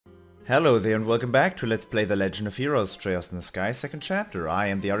Hello there and welcome back to Let's Play The Legend of Heroes, Trails in the Sky, second chapter. I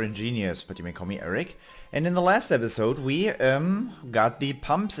am the RNGenius, but you may call me Eric. And in the last episode we got the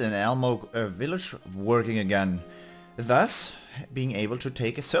pumps in Elmo village working again, thus being able to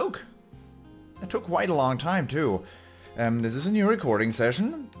take a soak. It took quite a long time too. This is a new recording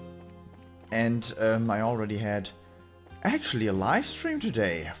session, and I already had actually a live stream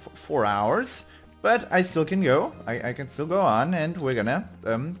today for 4 hours. But I still can go. I can still go on, and we're gonna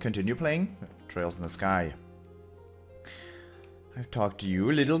continue playing Trails in the Sky. I've talked to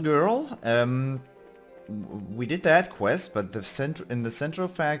you, little girl. We did that quest, but in the central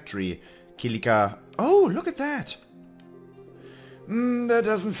factory, Kilika... Oh, look at that! There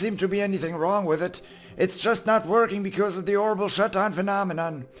doesn't seem to be anything wrong with it. It's just not working because of the orbital shutdown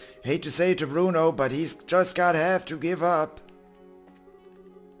phenomenon. Hate to say it to Bruno, but he's just gotta have to give up.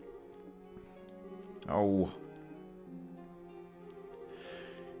 Oh.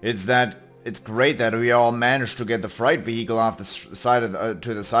 It's great that we all managed to get the freight vehicle off the side of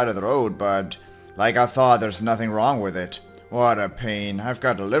to the side of the road, but like I thought, there's nothing wrong with it. What a pain. I've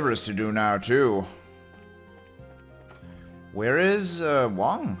got deliveries to do now too. Where is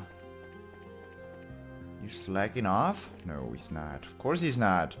Wong? You slacking off? No, he's not. Of course he's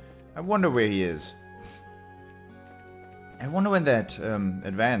not. I wonder where he is. I wonder when that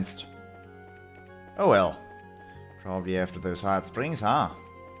advanced. Oh well. Probably after those hot springs, huh?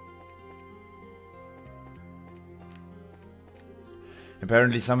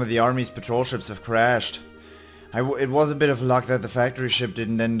 Apparently some of the army's patrol ships have crashed. It was a bit of luck that the factory ship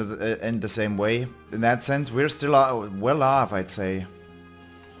didn't end the same way. In that sense, we're still well off, I'd say.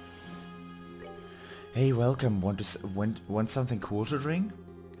 Hey, welcome. Want something cool to drink?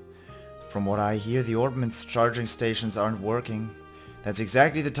 From what I hear, the Orbment's charging stations aren't working. That's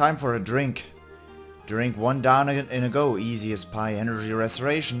exactly the time for a drink. Drink one down in a go, easy as pie, energy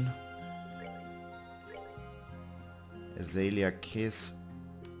restoration. Azalea Kiss.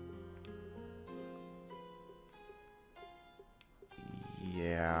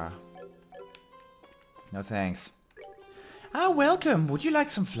 Yeah. No thanks. Ah, welcome. Would you like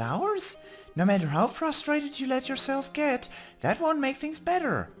some flowers? No matter how frustrated you let yourself get, that won't make things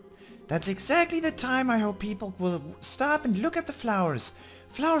better. That's exactly the time I hope people will stop and look at the flowers.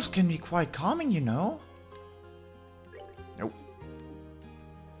 Flowers can be quite calming, you know. Nope.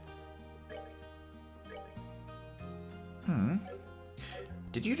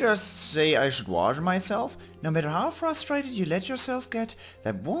 Did you just say I should wash myself? No matter how frustrated you let yourself get,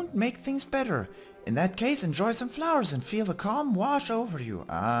 that won't make things better. In that case, enjoy some flowers and feel the calm wash over you.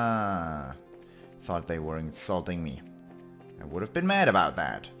 Ah. Thought they were insulting me. I would have been mad about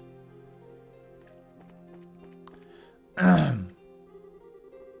that.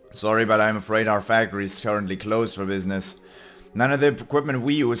 Sorry, but I'm afraid our factory is currently closed for business. None of the equipment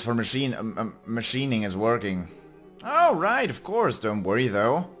we use for machining is working. Oh, right, of course, don't worry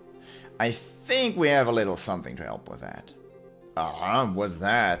though. I think we have a little something to help with that. What's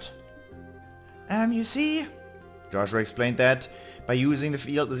that? You see, Joshua explained that by using the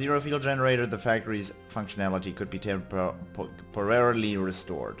zero field generator, the factory's functionality could be temporarily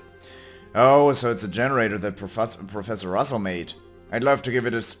restored. Oh, so it's a generator that Professor Russell made. I'd love to give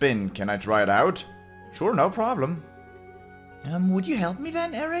it a spin. Can I try it out? Sure, no problem. Would you help me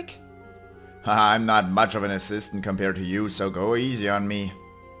then, Eric? I'm not much of an assistant compared to you, so go easy on me.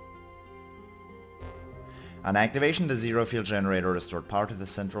 On activation, the zero field generator restored power to the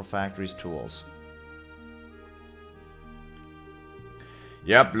central factory's tools.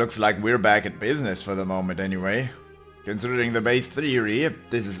 Yep, looks like we're back at business for the moment anyway. Considering the base theory,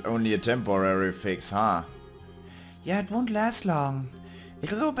 this is only a temporary fix, huh? Yeah, it won't last long.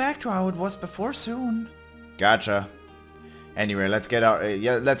 It'll go back to how it was before soon. Gotcha. Anyway, let's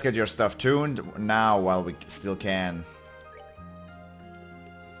get your stuff tuned now while we still can.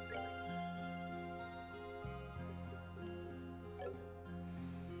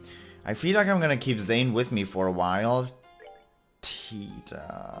 I feel like I'm gonna keep Zane with me for a while.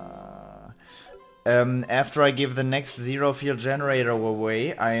 Tita. After I give the next zero field generator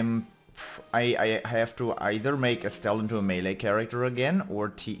away, I have to either make Estelle into a melee character again or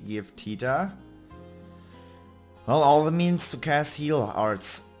give Tita, well, all the means to cast heal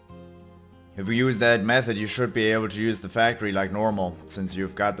arts. If we use that method, you should be able to use the factory like normal. Since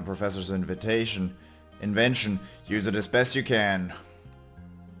you've got the professor's invention, use it as best you can.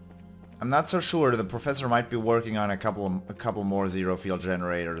 I'm not so sure. The professor might be working on a couple more zero field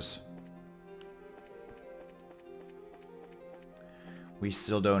generators. We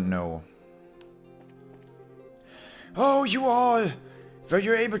still don't know. Oh, you all! Were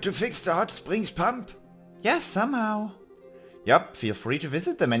you able to fix the hot springs pump? Yes, somehow. Yup, feel free to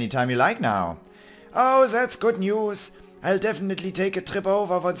visit them anytime you like now. Oh, that's good news. I'll definitely take a trip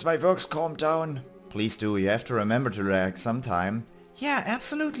over once my work's calmed down. Please do, you have to remember to relax sometime. Yeah,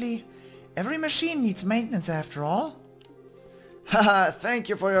 absolutely. Every machine needs maintenance after all. Haha, thank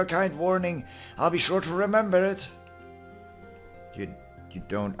you for your kind warning. I'll be sure to remember it. You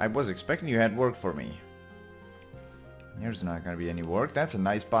don't... I was expecting you had work for me. There's not gonna be any work. That's a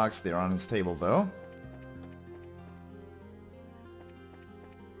nice box there on his table, though.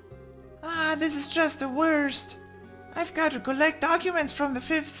 Ah, this is just the worst. I've got to collect documents from the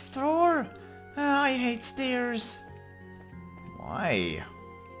 5th floor. Ah, I hate stairs. Why?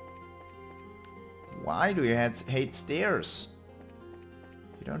 Why do you hate stairs?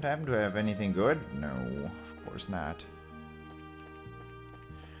 You don't happen to have anything good? No, of course not.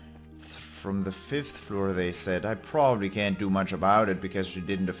 From the 5th floor, they said. I probably can't do much about it because she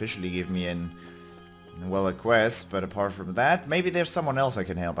didn't officially give me a quest, but apart from that, maybe there's someone else I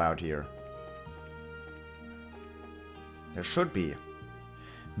can help out here. There should be.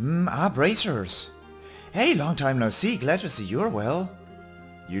 Bracers. Hey, long time no see. Glad to see you're well.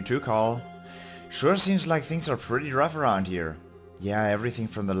 You too, Carl. Sure seems like things are pretty rough around here. Yeah, everything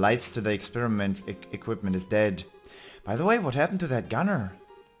from the lights to the experiment equipment is dead. By the way, what happened to that gunner?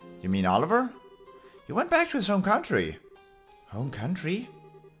 You mean Oliver? He went back to his home country. Home country?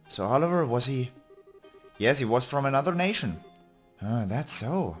 So Oliver, was he... Yes, he was from another nation. Ah, that's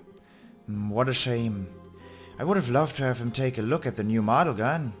so. What a shame. I would have loved to have him take a look at the new model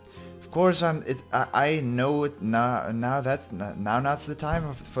gun. Of course, I know it now. Now now's the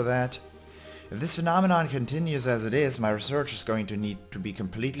time for that. If this phenomenon continues as it is, my research is going to need to be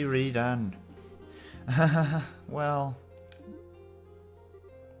completely redone. Well...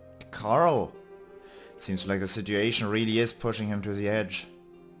 Carl. Seems like the situation really is pushing him to the edge.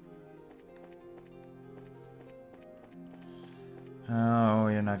 Oh,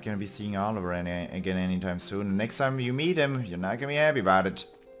 you're not gonna be seeing Oliver again anytime soon. Next time you meet him, you're not gonna be happy about it.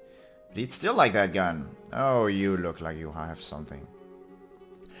 But he'd still like that gun. Oh, you look like you have something.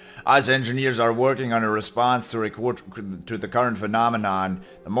 Us engineers are working on a response to the current phenomenon.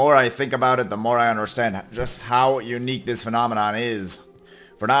 The more I think about it, the more I understand just how unique this phenomenon is.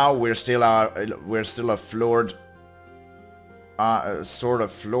 For now, we're still floored, sort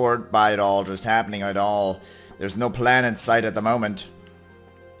of floored by it all, just happening at all. There's no plan in sight at the moment.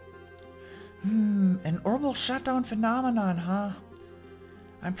 An orbital shutdown phenomenon, huh?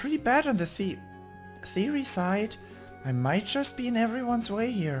 I'm pretty bad on the theory side. I might just be in everyone's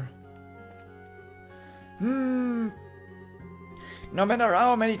way here. No matter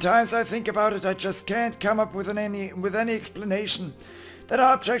how many times I think about it, I just can't come up with any explanation. That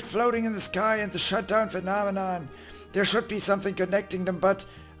object floating in the sky and the shutdown phenomenon. There should be something connecting them, but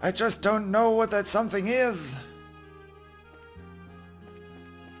I just don't know what that something is.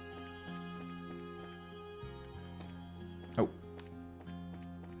 Oh.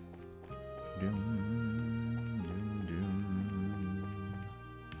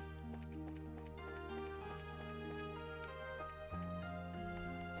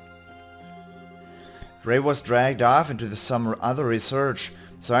 Ray was dragged off into some other research,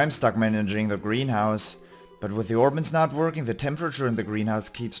 so I'm stuck managing the greenhouse. But with the orbits not working, the temperature in the greenhouse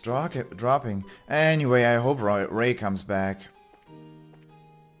keeps dropping. Anyway, I hope Ray comes back.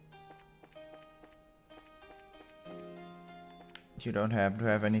 You don't happen to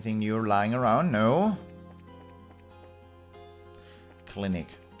have anything new lying around, no? Clinic.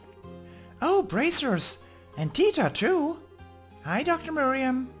 Oh, bracers! And Tita, too! Hi, Dr.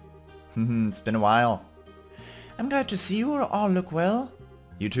 Miriam. It's been a while. I'm glad to see you all look well.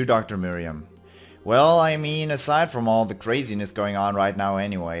 You too, Dr. Miriam. Well, I mean, aside from all the craziness going on right now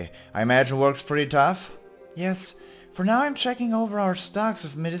anyway, I imagine work's pretty tough? Yes, for now I'm checking over our stocks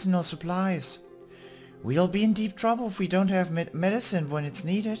of medicinal supplies. We'll be in deep trouble if we don't have medicine when it's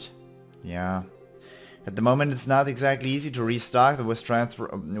needed. Yeah. At the moment it's not exactly easy to restock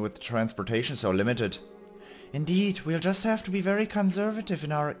with transportation so limited. Indeed, we'll just have to be very conservative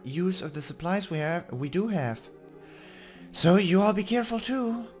in our use of the supplies we do have. So you all be careful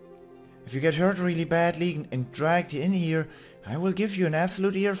too. If you get hurt really badly and dragged in here, I will give you an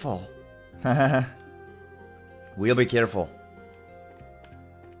absolute earful. We'll be careful.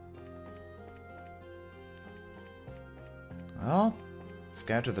 Well, let's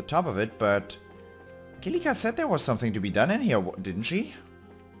get to the top of it, but... Kilika said there was something to be done in here, didn't she?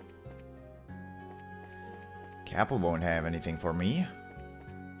 Capel won't have anything for me.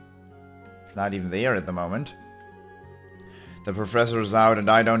 It's not even there at the moment. The professor's out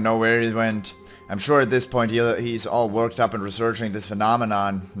and I don't know where he went. I'm sure at this point he's all worked up in researching this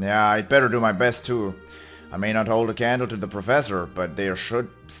phenomenon. Yeah, I'd better do my best too. I may not hold a candle to the professor, but there should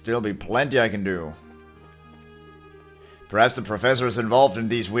still be plenty I can do. Perhaps the professor is involved in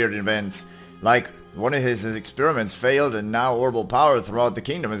these weird events. Like, one of his experiments failed and now orbital power throughout the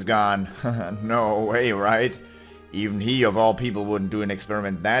kingdom is gone. No way, right? Even he of all people wouldn't do an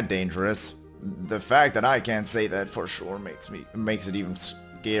experiment that dangerous. The fact that I can't say that for sure makes it even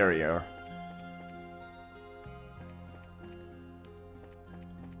scarier.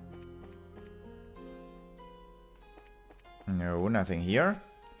 No, nothing here.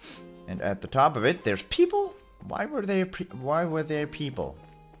 And at the top of it, there's people? Why were there people?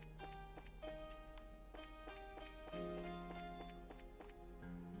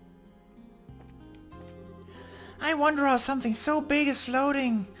 I wonder how something so big is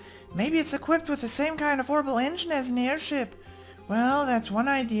floating. Maybe it's equipped with the same kind of orbital engine as an airship. Well, that's one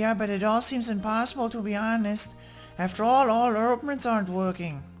idea, but it all seems impossible to be honest. After all orbits aren't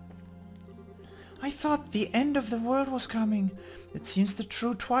working. I thought the end of the world was coming. It seems the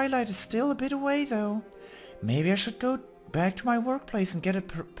true twilight is still a bit away, though. Maybe I should go back to my workplace and get a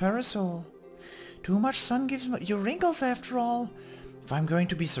parasol. Too much sun gives you wrinkles after all. If I'm going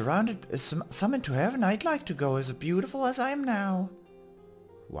to be summoned to heaven, I'd like to go as beautiful as I am now.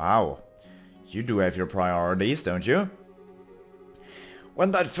 Wow. You do have your priorities, don't you?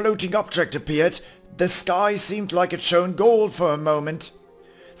 When that floating object appeared, the sky seemed like it shone gold for a moment.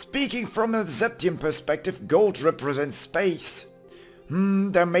 Speaking from a Zeptian perspective, gold represents space.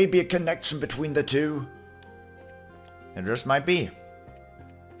 There may be a connection between the two. There just might be.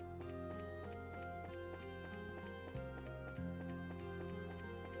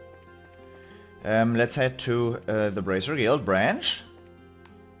 Let's head to the Bracer Guild branch,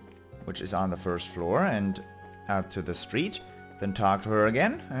 which is on the first floor, and out to the street. Then talk to her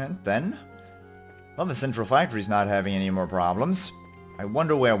again, and then... Well, the central factory's not having any more problems. I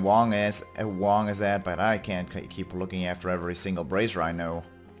wonder where Wong is at, but I can't keep looking after every single bracer I know.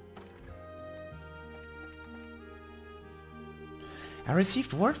 I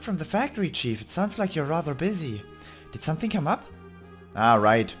received word from the factory chief. It sounds like you're rather busy. Did something come up? Ah,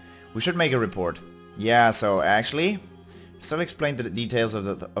 right. We should make a report. Yeah, so actually, still explain the details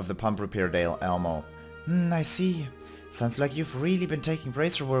of the pump repair, Elmo. I see. Sounds like you've really been taking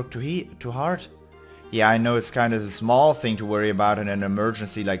bracer work to heart. Yeah, I know it's kind of a small thing to worry about in an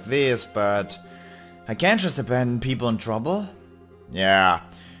emergency like this, but I can't just abandon people in trouble. Yeah,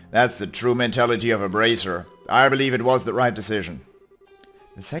 that's the true mentality of a bracer. I believe it was the right decision.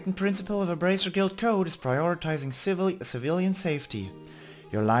 The second principle of a Bracer Guild code is prioritizing civilian safety.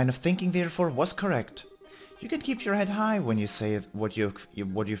 Your line of thinking, therefore, was correct. You can keep your head high when you say what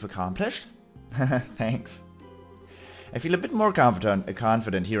you've accomplished. Thanks. I feel a bit more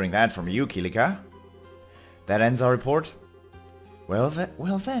confident hearing that from you, Kilika. That ends our report. Well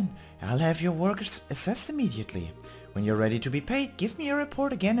then, I'll have your work assessed immediately. When you're ready to be paid, give me a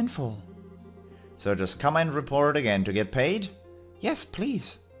report again in full. So just come and report again to get paid? Yes,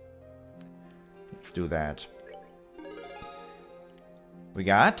 please. Let's do that. We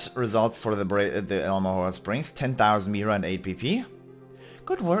got results for the Elmo Hot Springs, 10,000 Mira and 8 PP.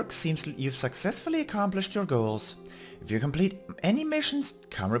 Good work. Seems you've successfully accomplished your goals. If you complete any missions,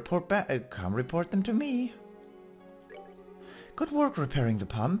 come report them to me. Good work repairing the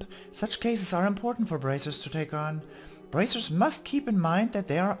pump. Such cases are important for bracers to take on. Bracers must keep in mind that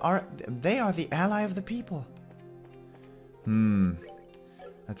they are the ally of the people.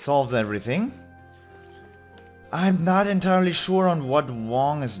 That solves everything. I'm not entirely sure on what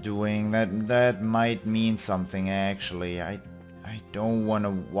Wong is doing. That might mean something, actually. I don't want to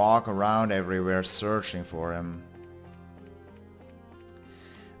walk around everywhere searching for him.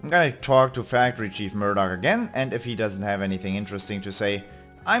 I'm gonna talk to Factory Chief Murdoch again, and if he doesn't have anything interesting to say,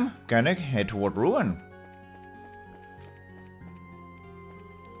 I'm gonna head toward Ruin.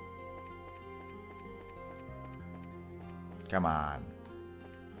 Come on.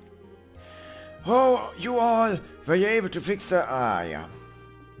 Oh, you all were you able to fix the... yeah.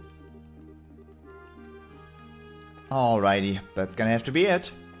 Alrighty, that's gonna have to be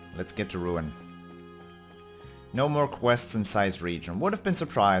it. Let's get to Ruin. No more quests in Size region. Would have been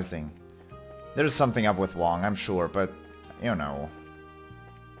surprising. There's something up with Wong, I'm sure, but, you know.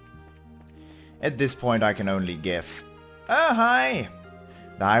 At this point I can only guess. Oh, hi!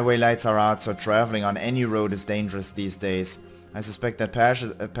 The highway lights are out, so traveling on any road is dangerous these days. I suspect that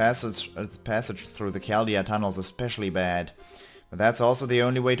passage through the Chaldea tunnel is especially bad. But that's also the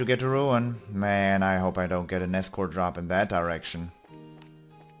only way to get to Ruin. Man, I hope I don't get an escort job in that direction.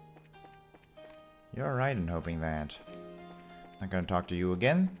 You're right in hoping that. I'm gonna talk to you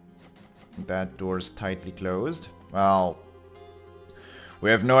again. That door's tightly closed. Well, We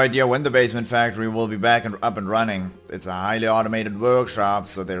have no idea when the basement factory will be back and up and running. It's a highly automated workshop,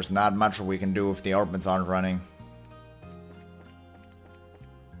 so there's not much we can do if the orbits aren't running.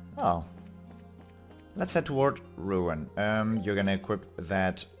 Well, let's head toward Ruin. You're gonna equip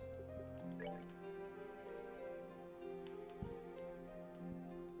that.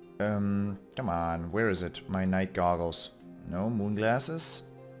 Come on, where is it? My night goggles. No, moon glasses?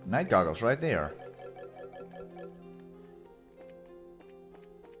 Night goggles, right there.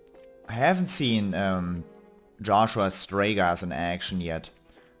 I haven't seen Joshua's stray gas in action yet.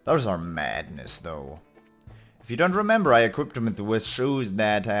 Those are madness, though. If you don't remember, I equipped him with shoes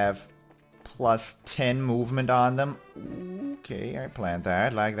that have plus 10 movement on them. Okay, I planned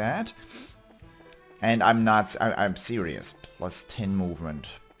that like that. And I'm serious. Plus 10 movement.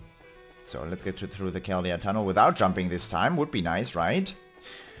 So let's get through the Caldea tunnel without jumping this time. Would be nice, right?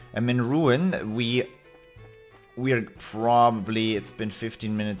 In Ruin, we're probably, it's been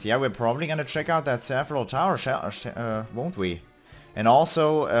 15 minutes. Yeah, we're probably gonna check out that Saffron Tower, won't we? And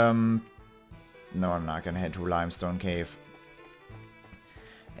also, no, I'm not gonna head to Limestone Cave.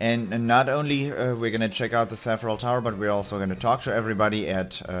 And not only we're gonna check out the Saffron Tower, but we're also gonna talk to everybody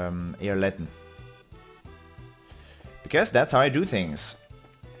at Erletten. Because that's how I do things.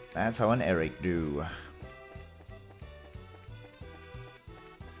 That's how an Eric do.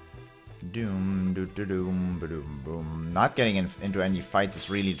 Doom, doo doo doom, ba doom, boom. Not getting into any fights is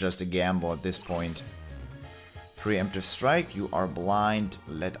really just a gamble at this point. Preemptive strike, you are blind,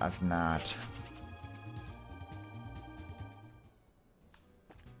 let us not.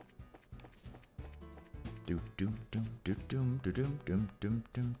 Do doom doom do doom do doom doom doom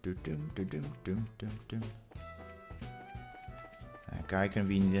doom do doom do doom doom doom doom. That guy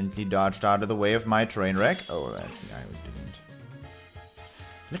conveniently dodged out of the way of my train wreck. Oh, that guy didn't.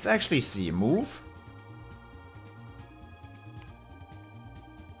 Let's actually see. Move.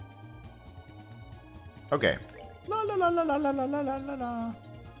 Okay. La la la la la la la la la la.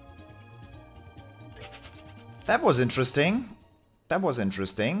 That was interesting. That was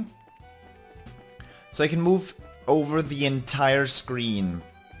interesting. So I can move over the entire screen.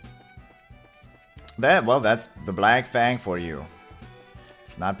 Well, that's the Black Fang for you.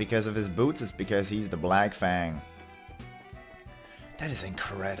 It's not because of his boots, it's because he's the Black Fang. That is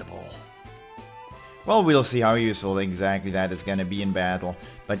incredible. Well, we'll see how useful exactly that is gonna be in battle.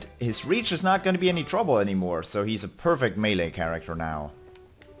 But his reach is not gonna be any trouble anymore, so he's a perfect melee character now.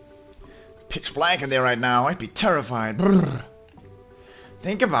 It's pitch black in there right now, I'd be terrified. Brrr.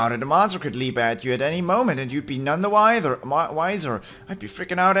 Think about it, a monster could leap at you at any moment and you'd be none the wiser. I'd be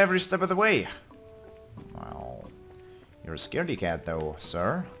freaking out every step of the way. Well, you're a scaredy cat though,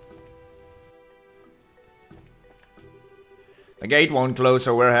 sir. The gate won't close,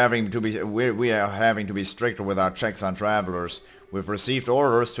 so we are having to be stricter with our checks on travelers. We've received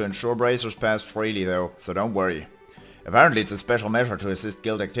orders to ensure bracers pass freely though, so don't worry. Apparently it's a special measure to assist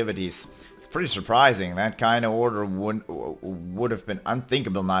guild activities. It's pretty surprising, that kind of order would have been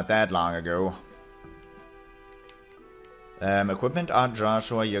unthinkable not that long ago. Equipment on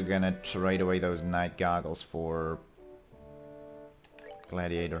Joshua, you're gonna trade away those night goggles for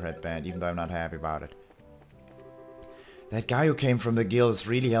gladiator headband, even though I'm not happy about it. That guy who came from the guild is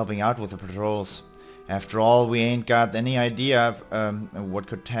really helping out with the patrols. After all, we ain't got any idea what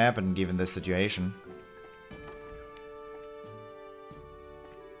could happen given this situation.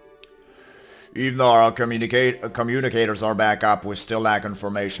 Even though our communicators are back up, we still lack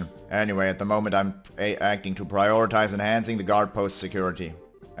information. Anyway, at the moment I'm acting to prioritize enhancing the guard post security.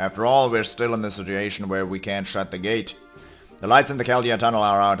 After all, we're still in the situation where we can't shut the gate. The lights in the Caldea tunnel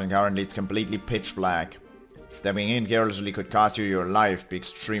are out and currently it's completely pitch black. Stepping in carelessly could cost you your life. Be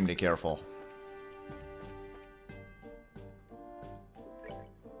extremely careful.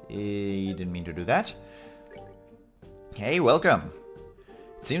 You didn't mean to do that. Hey, welcome.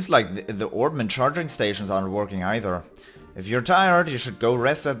 It seems like the Orbman charging stations aren't working either. If you're tired, you should go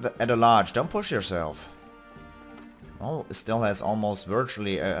rest at a lodge. Don't push yourself. Well, it still has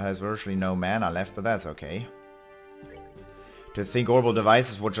virtually no mana left, but that's okay. To think orbital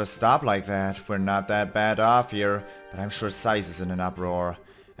devices would just stop like that. We're not that bad off here, but I'm sure Size is in an uproar.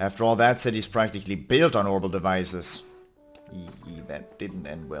 After all, that city's practically built on orbital devices. That didn't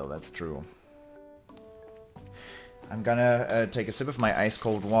end well, that's true. I'm gonna take a sip of my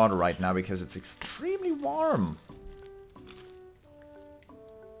ice-cold water right now because it's extremely warm.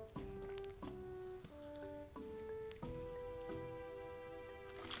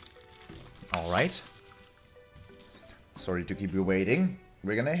 Alright. Sorry to keep you waiting.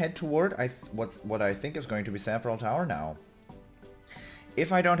 We're gonna head toward what I think is going to be Saffron Tower now.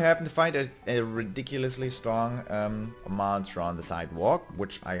 If I don't happen to find a ridiculously strong monster on the sidewalk,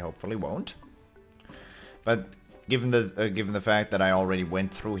 which I hopefully won't. But given the fact that I already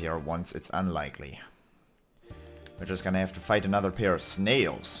went through here once, it's unlikely. We're just gonna have to fight another pair of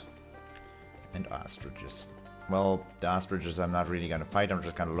snails. And ostriches. Well, the ostriches I'm not really gonna fight, I'm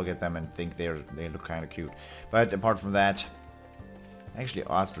just gonna look at them and think they look kinda cute. But apart from that, actually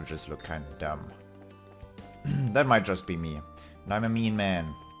ostriches look kinda dumb. That might just be me. And I'm a mean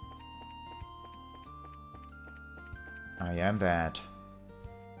man. I am that.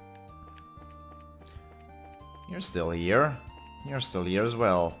 You're still here. You're still here as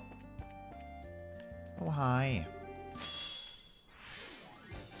well. Oh, hi.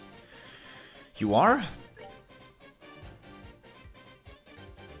 You are?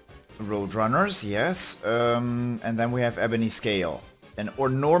 Roadrunners, yes. And then we have Ebony Scale. An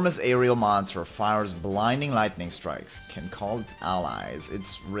enormous aerial monster fires blinding lightning strikes. Can call its allies.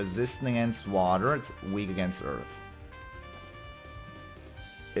 It's resistant against water. It's weak against earth.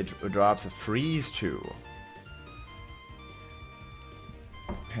 It drops a freeze too.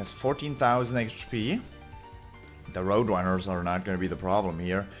 Has 14,000 HP. The Roadrunners are not going to be the problem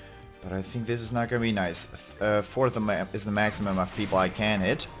here. But I think this is not going to be nice. Fourth is the maximum of people I can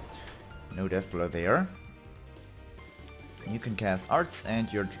hit. No death blow there. You can cast arts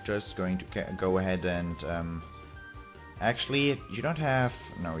and you're just going to go ahead and... actually, you don't have...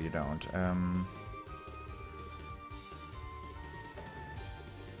 No, you don't.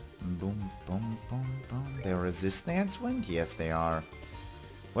 Boom, boom, boom, boom. They're resistant against wind? Yes, they are.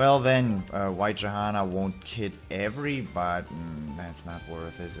 Well then, White Johanna won't hit every, but that's not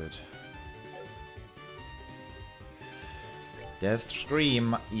worth, is it? Death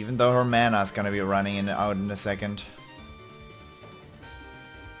Scream, even though her mana's gonna be running out in a second.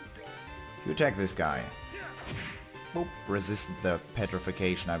 You attack this guy. Boop. Resist the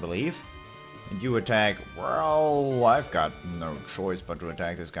petrification, I believe. And you attack... Well, I've got no choice but to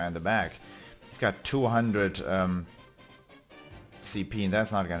attack this guy in the back. He's got 200 CP, and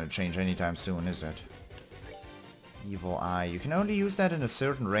that's not gonna change anytime soon, is it? Evil Eye. You can only use that in a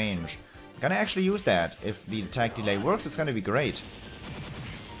certain range. I'm gonna actually use that. If the attack delay works, it's gonna be great.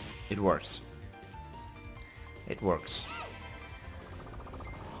 It works. It works.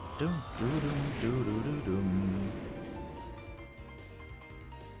 Doom, doom, doom, doom, doom, doom.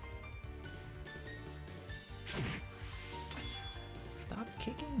 Stop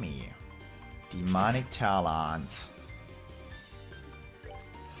kicking me. Demonic Talons.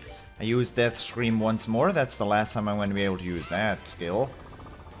 I use Death Scream once more. That's the last time I'm going to be able to use that skill.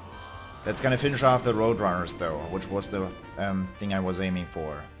 That's going to finish off the Roadrunners though, which was the thing I was aiming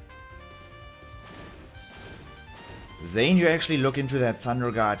for. Zane, you actually look into that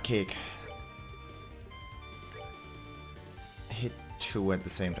Thunder God kick. Hit 2 at the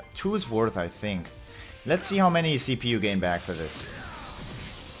same time. 2 is worth, I think. Let's see how many CP you gain back for this.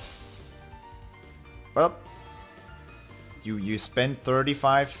 Well, you spent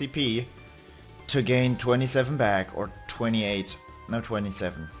 35 CP to gain 27 back, or 28. No,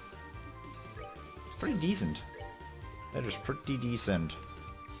 27. It's pretty decent. That is pretty decent.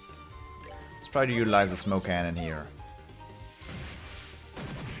 Let's try to utilize a smoke cannon here.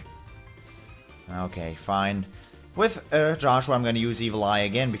 Okay, fine. With Joshua, I'm going to use Evil Eye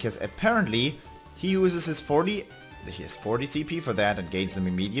again, because apparently he uses his 40 CP for that and gains them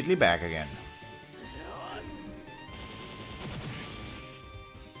immediately back again.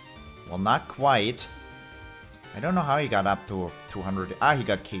 Well, not quite. I don't know how he got up to 200. Ah, he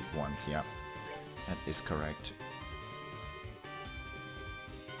got kicked once, yeah. That is correct.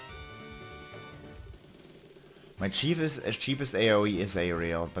 My cheapest AoE is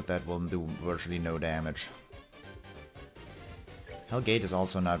aerial, but that will do virtually no damage. Hellgate is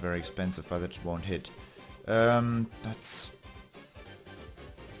also not very expensive, but it won't hit. That's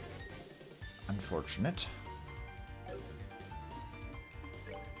unfortunate.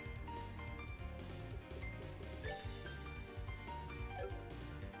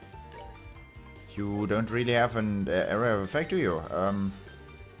 You don't really have an area of effect, do you?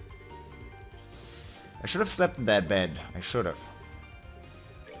 I should have slept in that bed. I should have.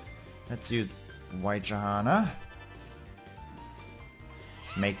 Let's use White Johanna.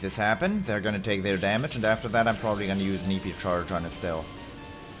 Make this happen. They're gonna take their damage, and after that I'm probably gonna use an EP charge on Estelle.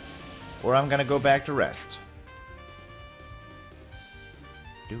 Or I'm gonna go back to rest.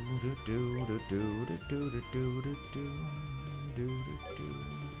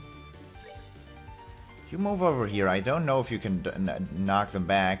 You move over here. I don't know if you can knock them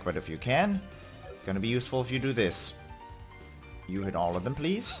back, but if you can, it's gonna be useful if you do this. You hit all of them,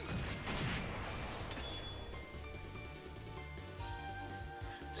 please.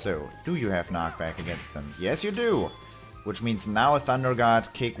 So, do you have knockback against them? Yes, you do! Which means now a Thunder God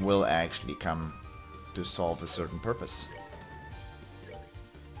kick will actually come to solve a certain purpose.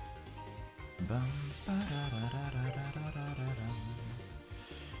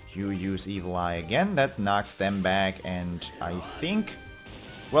 You use Evil Eye again, that knocks them back, and I think...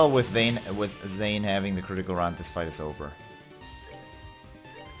 Well, with Zane having the critical round, this fight is over.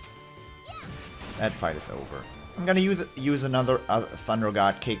 That fight is over. I'm gonna use another Thunder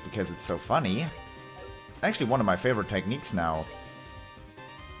God kick because it's so funny. It's actually one of my favorite techniques now.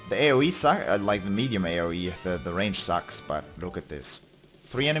 The AoE sucks, like the medium AoE, the range sucks, but look at this.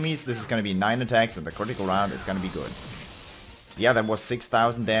 3 enemies, this is gonna be 9 attacks, and the critical round, it's gonna be good. Yeah, that was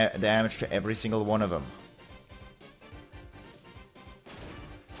 6,000 damage to every single one of them.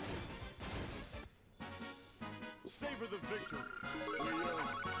 Savor the victor.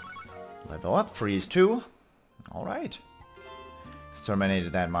 Level up, freeze 2. Alright.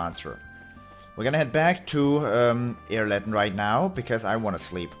 Exterminated that monster. We're gonna head back to Erletten right now, because I want to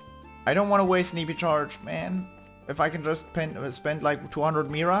sleep. I don't want to waste Sneepy Charge, man. If I can just spend like 200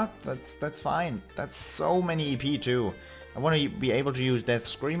 Mira, that's fine. That's so many EP too. I want to be able to use Death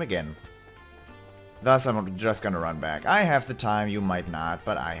Scream again. Thus, I'm just gonna run back. I have the time, you might not,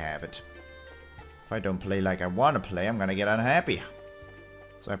 but I have it. If I don't play like I want to play, I'm gonna get unhappy.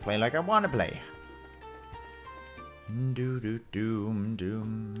 So I play like I want to play. Doom.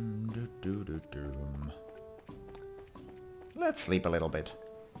 Let's sleep a little bit.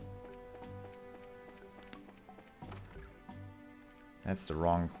 That's the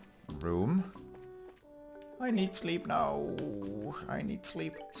wrong room. I need sleep now. I need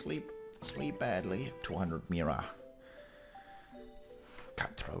sleep badly. 200 Mira.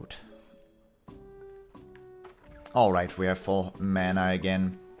 Cutthroat. Alright, we have full mana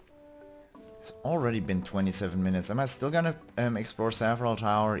again. It's already been 27 minutes. Am I still gonna explore Saffron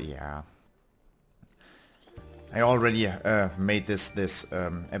Tower? Yeah. I already made this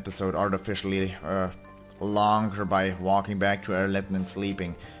episode artificially longer by walking back to Erletten and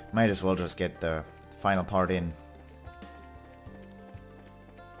sleeping. Might as well just get the final part in.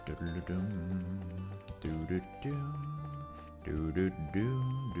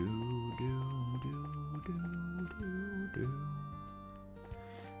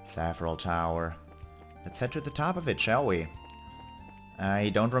 Saffron Tower. Let's head to the top of it, shall we? I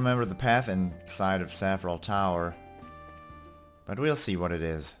don't remember the path inside of Saffron Tower, but we'll see what it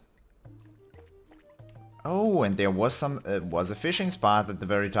is. Oh, and there was was a fishing spot at the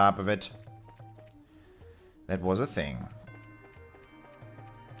very top of it. That was a thing.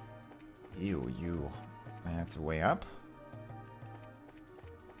 You. That's a way up.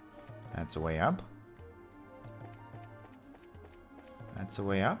 That's a way up. That's a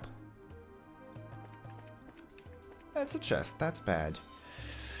way up. That's a chest. That's bad.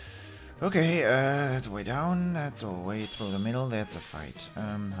 Okay, that's a way down. That's a way through the middle. That's a fight.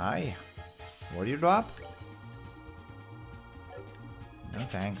 Hi. What do you drop? No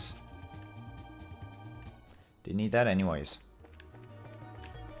thanks. Didn't need that anyways.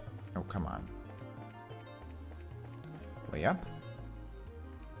 Oh, come on. Way up.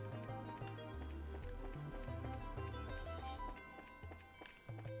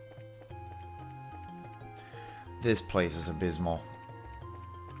 This place is abysmal.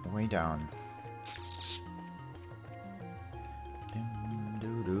 Way down. Doom,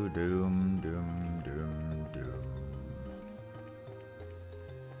 doo, doo, doom, doom, doom, doom.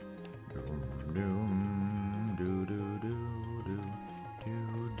 Doom, doom, doo, doo, doo, doo, doo,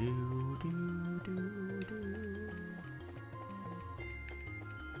 doo, doo, doo, doo.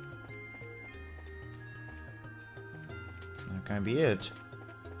 It's not gonna be it.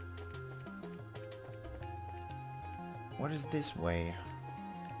 What is this way?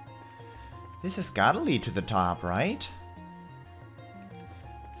 This has gotta lead to the top, right?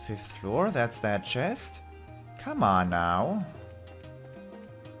 5th floor, that's that chest? Come on now.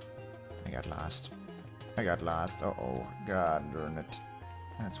 I got lost. I got lost. Uh-oh. God darn it.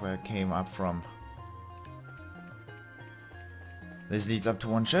 That's where I came up from. This leads up to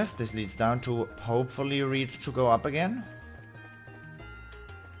one chest. This leads down to hopefully reach to go up again.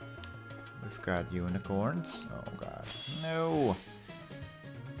 We've got unicorns. Oh god. No!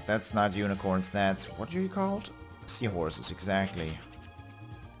 That's not unicorns, that's... what are you called? Seahorses, exactly.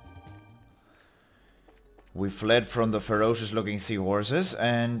 We fled from the ferocious looking seahorses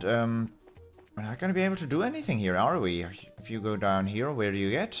and we're not gonna be able to do anything here, are we? If you go down here, where do you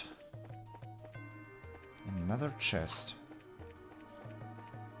get? Another chest.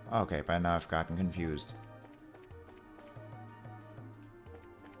 Okay, by now I've gotten confused.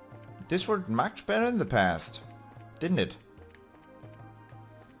 This worked much better in the past, didn't it?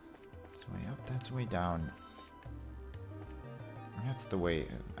 That's the way down. That's the way.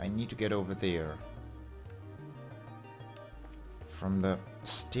 I need to get over there. From the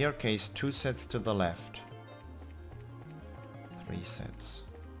staircase, 2 sets to the left. 3 sets.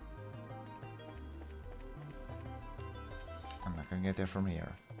 I'm not gonna get there from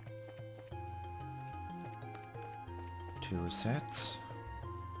here. 2 sets.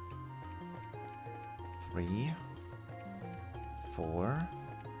 3. 4.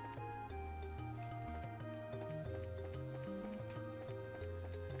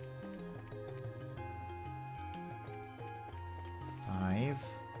 5.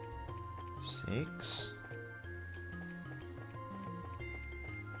 6.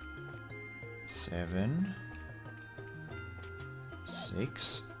 7.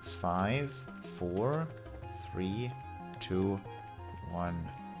 6. 5. 4. 3. 2. 1.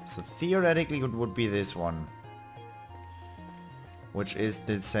 So theoretically it would be this one. Which is,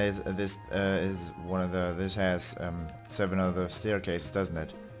 it says, this is one of the, this has 7 of the staircases, doesn't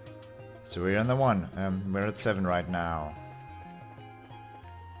it? So we're on the 1. We're at 7 right now.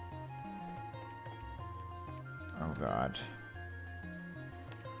 Oh god.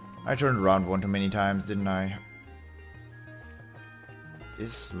 I turned around one too many times, didn't I?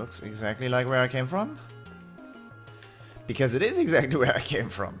 This looks exactly like where I came from? Because it is exactly where I came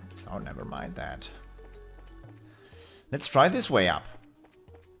from. So never mind that. Let's try this way up.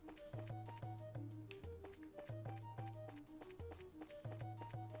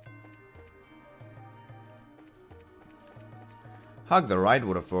 Hug the right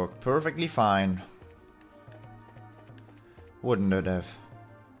would have worked perfectly fine. Wouldn't it have?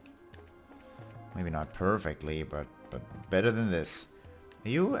 Maybe not perfectly, but better than this.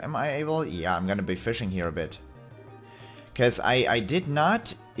 Am I able? Yeah, I'm gonna be fishing here a bit. Because I did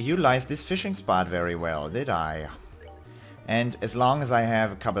not utilize this fishing spot very well, did I? And as long as I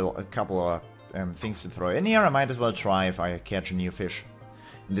have a couple of things to throw in here, I might as well try if I catch a new fish.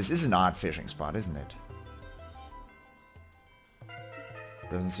 And this is an odd fishing spot, isn't it?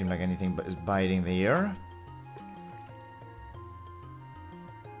 Doesn't seem like anything is biting there.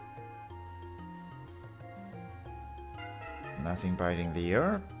 Nothing biting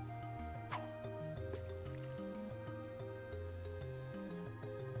there.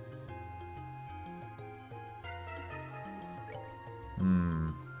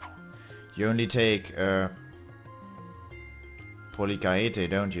 You only take polychaete,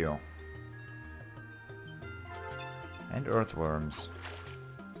 don't you? And earthworms.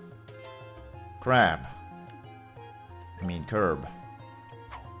 Crab. I mean curb.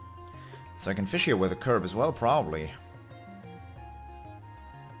 So I can fish here with a curb as well, probably.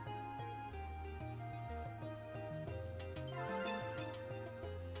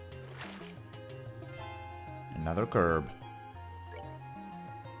 Another curb.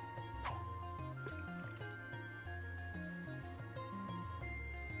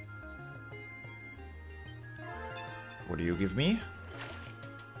 What do you give me?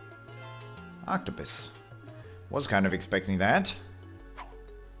 Octopus. Was kind of expecting that.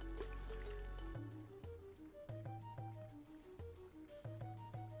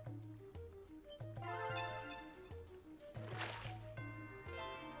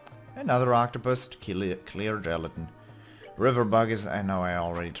 Another octopus, clear gelatin. River bug is... I know I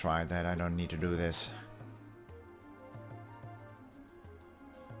already tried that. I don't need to do this.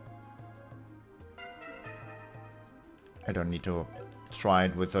 I don't need to try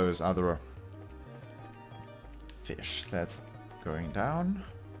it with those other fish. That's going down.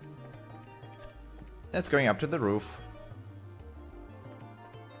 That's going up to the roof.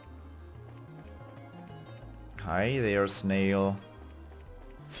 Hi there, snail.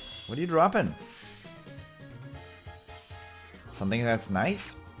 What are you dropping? Something that's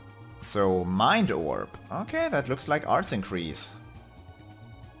nice? So, mind orb. Okay, that looks like arts increase.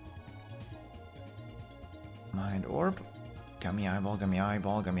 Mind orb. Gummy eyeball, gummy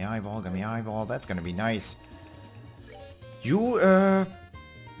eyeball, gummy eyeball, gummy eyeball. That's gonna be nice. You,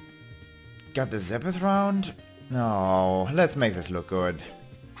 got the Zephyr round? No, let's make this look good.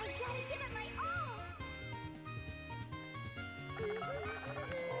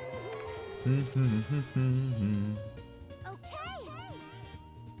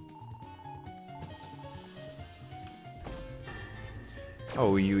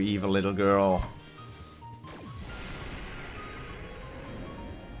 Oh, you evil little girl.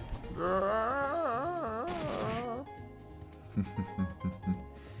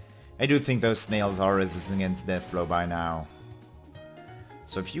 I do think those snails are resistant against death blow by now.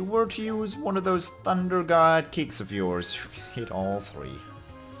 So if you were to use one of those Thunder God kicks of yours, you can hit all 3.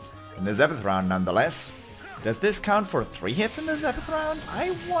 In the Zephyr round nonetheless. Does this count for 3 hits in the Zephyr round?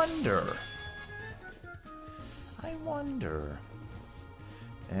 I wonder. I wonder...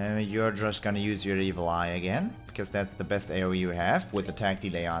 you're just gonna use your evil eye again, because that's the best AoE you have, with attack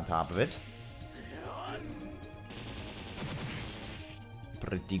delay on top of it.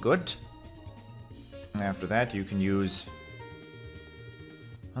 Pretty good. After that you can use...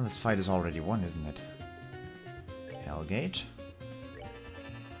 Well, this fight is already won, isn't it? Hellgate.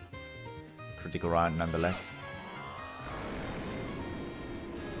 Critical round nonetheless.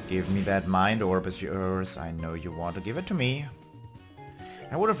 Give me that mind orb of yours. I know you want to give it to me.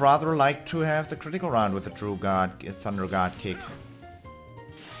 I would have rather liked to have the critical round with the True God, Thunder God kick.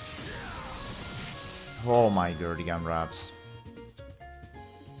 Oh my Gurdy Gumdrops.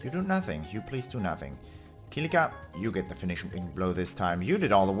 You do nothing. You please do nothing. Kilika, you get the finishing blow this time. You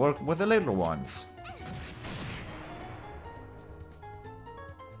did all the work with the little ones.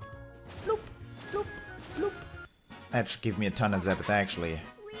 Bloop, bloop, bloop. That should give me a ton of Zephyr actually.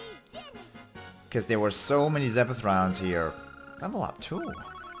 Because there were so many Zephyr rounds here. Level up too.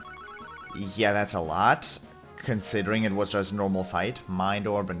 Yeah, that's a lot. Considering it was just a normal fight. Mind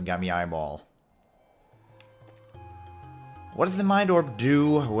Orb and Gummy Eyeball. What does the Mind Orb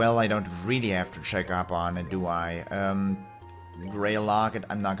do? Well, I don't really have to check up on it, do I? Grey Locket,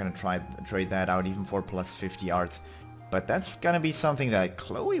 I'm not gonna trade that out even for plus 50 arts. But that's gonna be something that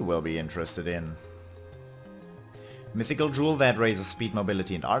TloH will be interested in. Mythical Jewel that raises speed,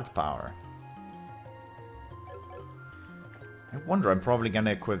 mobility and arts power. I wonder, I'm probably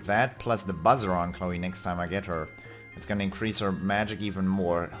gonna equip that plus the buzzer on TloH next time I get her. It's gonna increase her magic even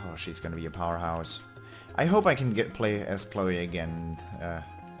more. Oh, she's gonna be a powerhouse. I hope I can play as TloH again in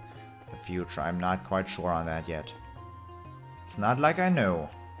the future. I'm not quite sure on that yet. It's not like I know.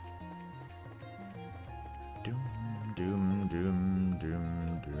 Doom, doom, doom,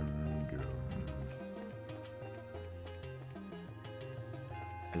 doom, doom, doom.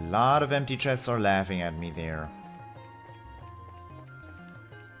 A lot of empty chests are laughing at me there.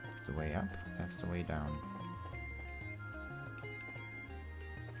 That's the way up, that's the way down.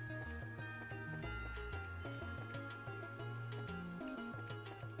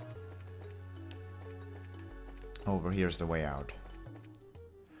 Over here's the way out.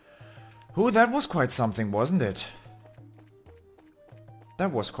 Ooh, that was quite something, wasn't it?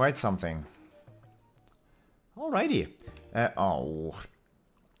 That was quite something. Alrighty.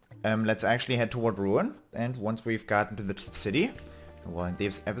 Let's actually head toward Ruin, and once we've gotten to the city, we'll end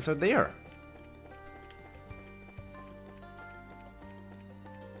this episode there.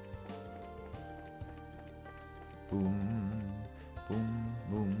 Boom, boom,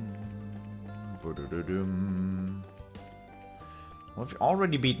 boom, ba-da-da-dum. Well, we've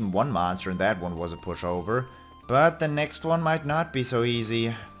already beaten one monster, and that one was a pushover, but the next one might not be so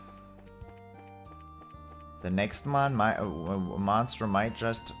easy. The next monster might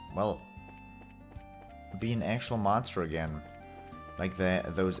just, well, be an actual monster again. Like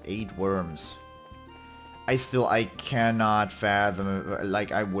those 8 worms. I cannot fathom,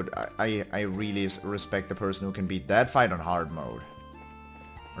 like I really respect the person who can beat that fight on hard mode.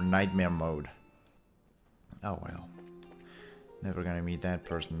 Or nightmare mode. Oh well. Never gonna meet that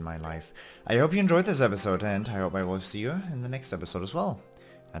person in my life. I hope you enjoyed this episode, and I hope I will see you in the next episode as well.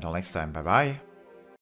 Until next time, bye bye.